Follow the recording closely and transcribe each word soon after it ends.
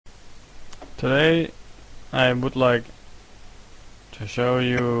Today I would like to show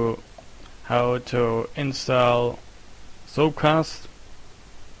you how to install Sopcast.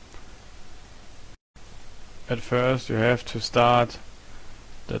 At first you have to start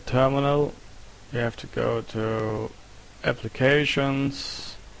the terminal. You have to go to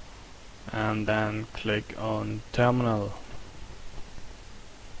Applications and then click on Terminal.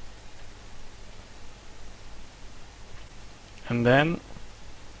 And then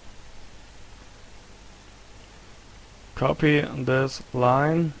copy this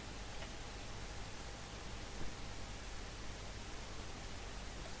line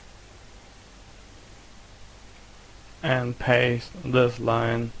and paste this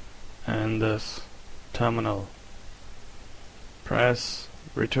line in this terminal. Press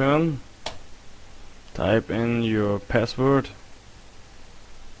return, type in your password,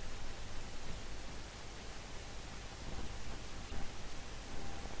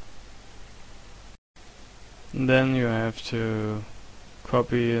 and then you have to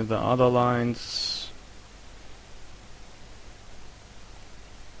copy the other lines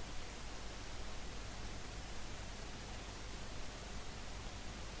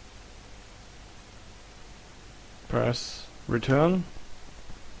press return,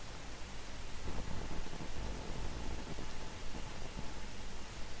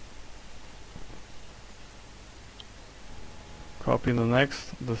 copy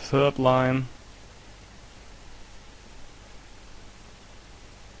the third line,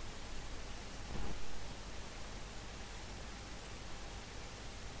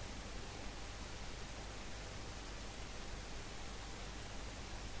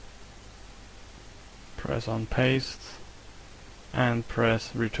 press on paste and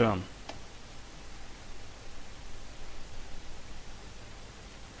press return.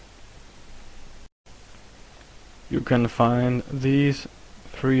 You can find these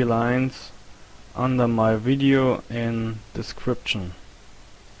 3 lines under my video in description.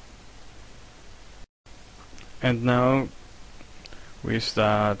 And now we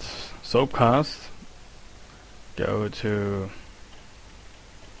start Sopcast. Go to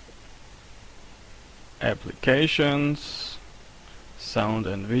Applications, Sound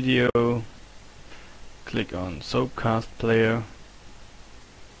and Video, click on Sopcast-player,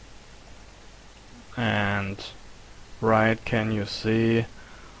 and right can you see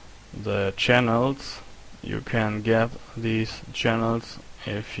the channels. You can get these channels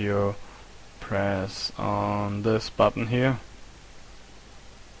if you press on this button here.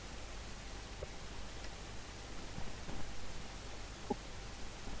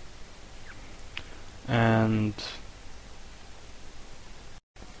 And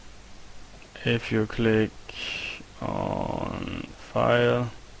if you click on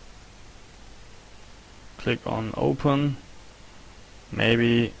File, click on Open,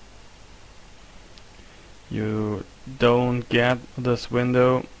 maybe you don't get this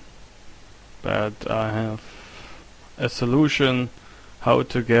window, but I have a solution how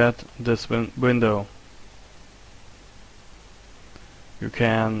to get this window. You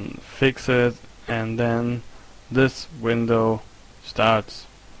can fix it and then this window starts.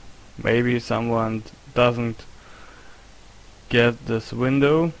 Maybe someone doesn't get this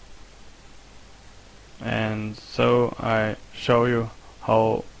window, and so I show you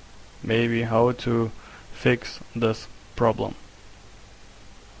how to fix this problem.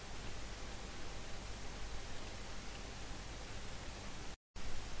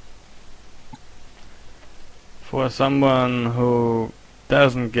 For someone who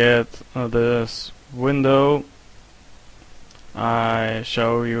doesn't get this window, I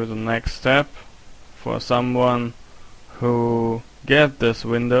show you the next step. For someone who get this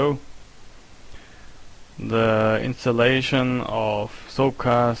window, the installation of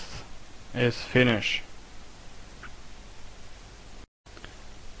Sopcast is finished.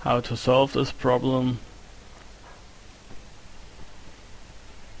 How to solve this problem?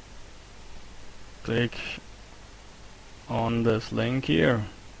 Click on this link here.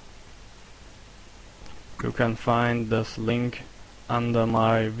 You can find this link under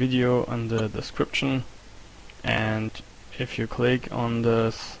my video in the description, and if you click on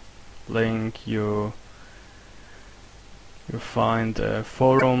this link you find a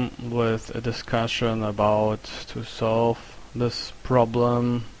forum with a discussion about to solve this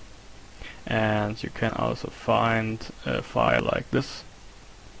problem, and you can also find a file like this,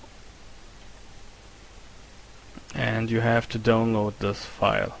 and you have to download this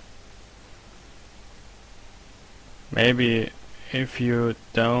file. Maybe if you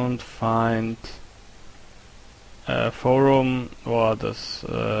don't find a forum or this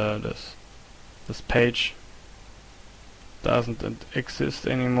page doesn't exist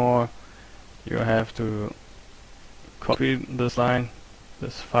anymore, you have to copy this line,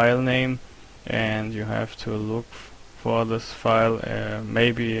 this file name, and you have to look for this file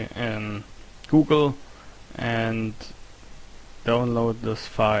maybe in Google and download this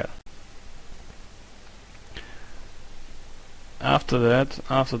file. After that,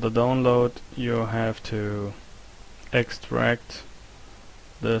 after the download, you have to extract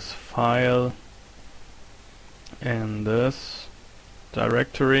this file in this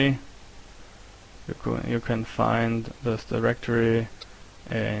directory. You can find this directory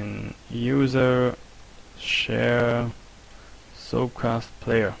in user share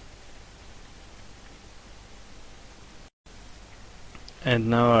sopcast-player. And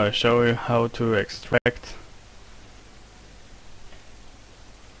now I'll show you how to extract.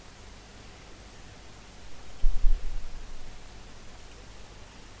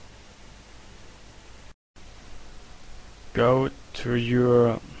 Go to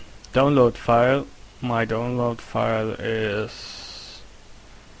your download file. My download file is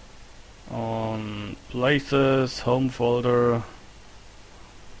on Places, Home folder.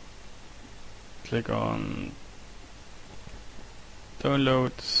 Click on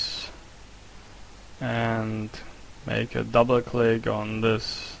Downloads and make a double click on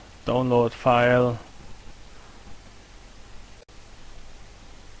this download file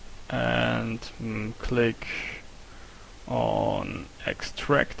and click on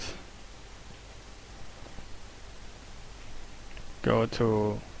Extract. Go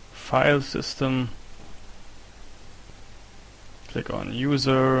to File System, click on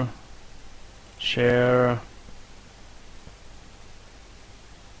User, Share,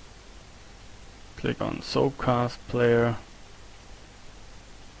 click on Sopcast-player,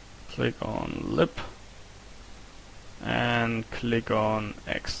 click on Lib, and click on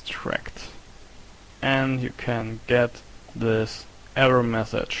Extract. And you can get this error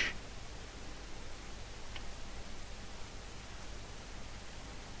message.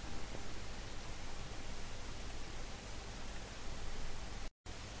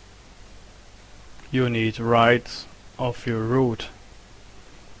 You need rights of your root.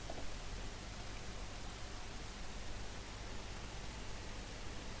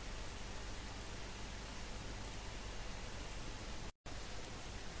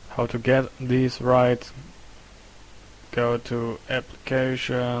 How to get these rights? Go to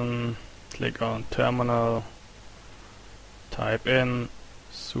Application, click on Terminal, type in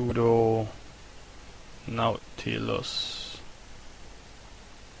sudo Nautilus,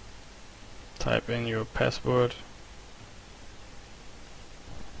 type in your password,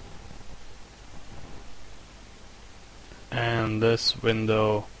 and this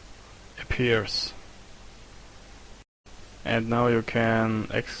window appears. And now you can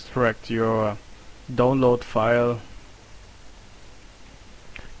extract your download file.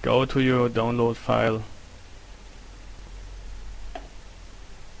 Go to your download file,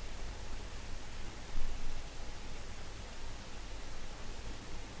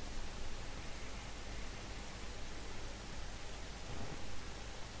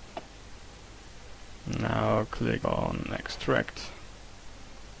 now click on Extract,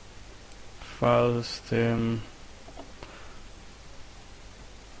 File System,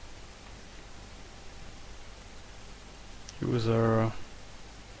 User,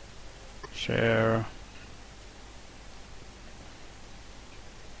 Share,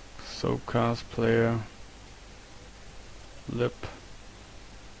 Sopcast-player, Lib,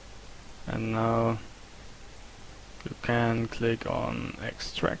 and now you can click on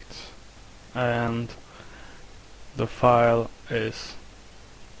Extract and the file is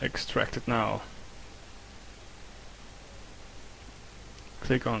extracted now.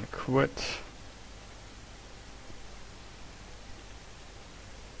 Click on Quit.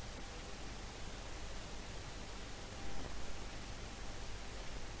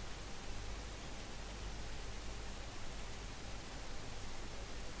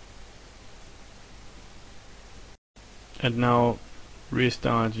 And now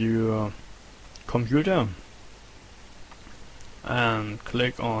restart your computer and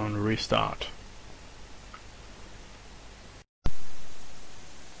click on Restart.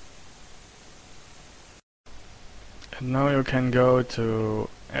 And now you can go to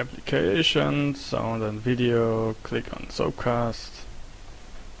Application, Sound and Video, click on Sopcast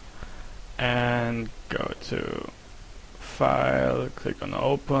and go to File, click on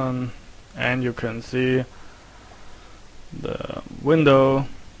Open, and you can see the window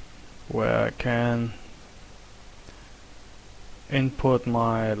where I can input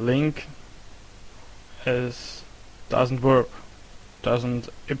my link doesn't work, doesn't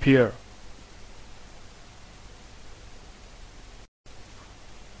appear.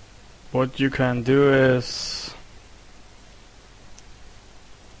 what you can do is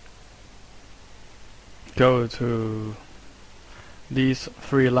go to these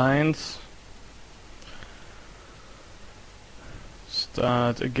 3 lines,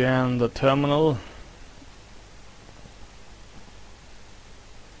 start again the terminal,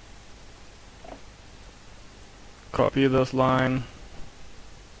 copy this line,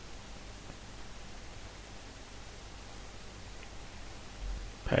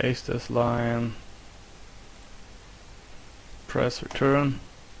 paste this line, press return,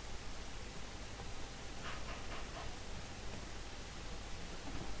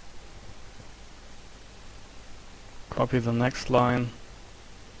 copy the next line,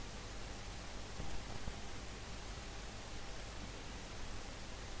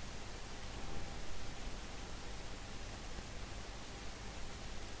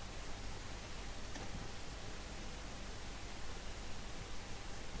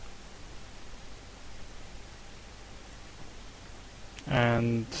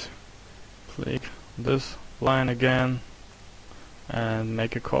 and click this line again and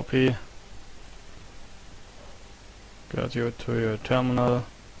make a copy. Go to your terminal,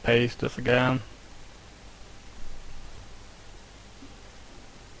 paste this again,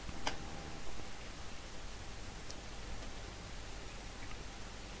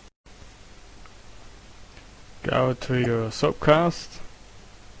 go to your sopcast,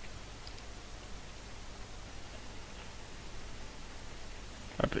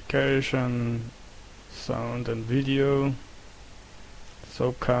 application, sound and video,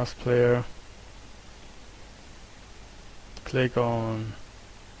 sopcast-player, click on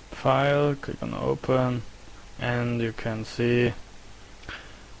file, click on open, and you can see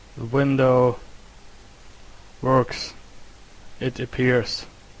the window works, it appears.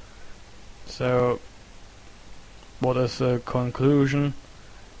 So what is the conclusion?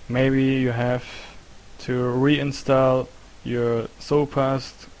 Maybe you have to reinstall your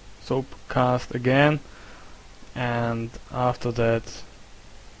sopcast again, and after that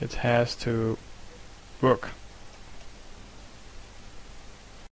it has to work.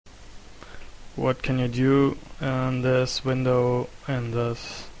 What can you do in this window, in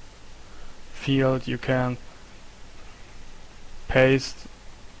this field? You can paste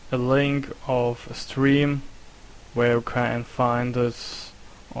a link of a stream where you can find this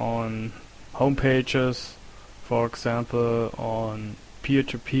on home pages, for example on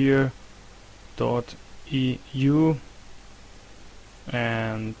peer-to-peer.eu,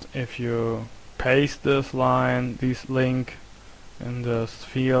 and if you paste this link in this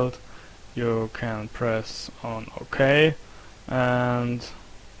field, you can press on OK and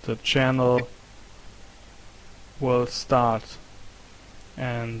the channel will start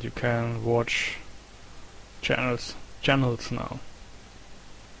and you can watch channels now.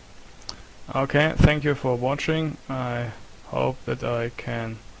 Okay, thank you for watching. I hope that I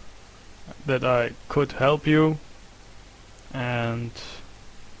could help you, and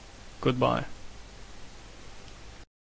goodbye.